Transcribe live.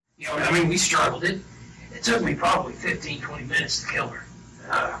I mean, we struggled. It took me probably 15, 20 minutes to kill her.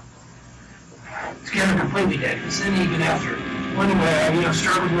 To get her completely dead. Because then even after, anyway,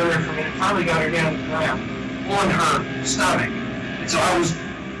 struggled with her for a minute, finally got her down to the ground on her stomach. And so I was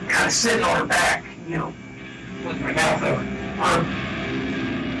kind of sitting on her back, with my mouth open.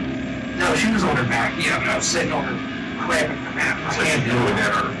 No, she was on her back, but I was sitting on her, grabbing her mouth. So you were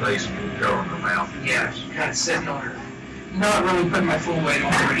down on her face and you were covering her mouth? Yeah, kind of sitting on her. Not really putting my full weight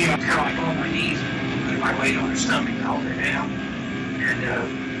on her, kind of like on my knees, putting my weight on her stomach to hold her down. And,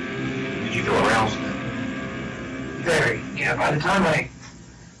 did you feel aroused then? Very, yeah. By the time I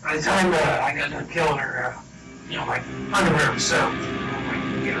got done killing her, like underwear was soaked,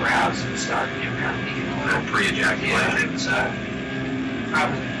 get aroused and start, kind of leaking oil. Pre-ejaculation. Yeah, it was,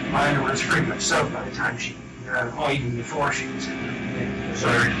 my underwear was pretty much soaked by the time she, or even before she was in there. So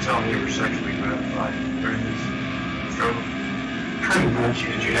are you telling me you were sexually gratified during this struggle? Pretty much.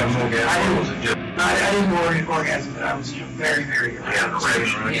 Did you have an orgasm? I didn't. Was it just? I didn't orgasm, but I was, very, very aroused.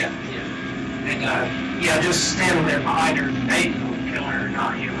 Right? Yeah. And, just standing there behind her, debating on killing her or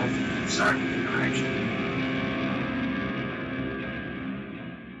not, starting to get an erection.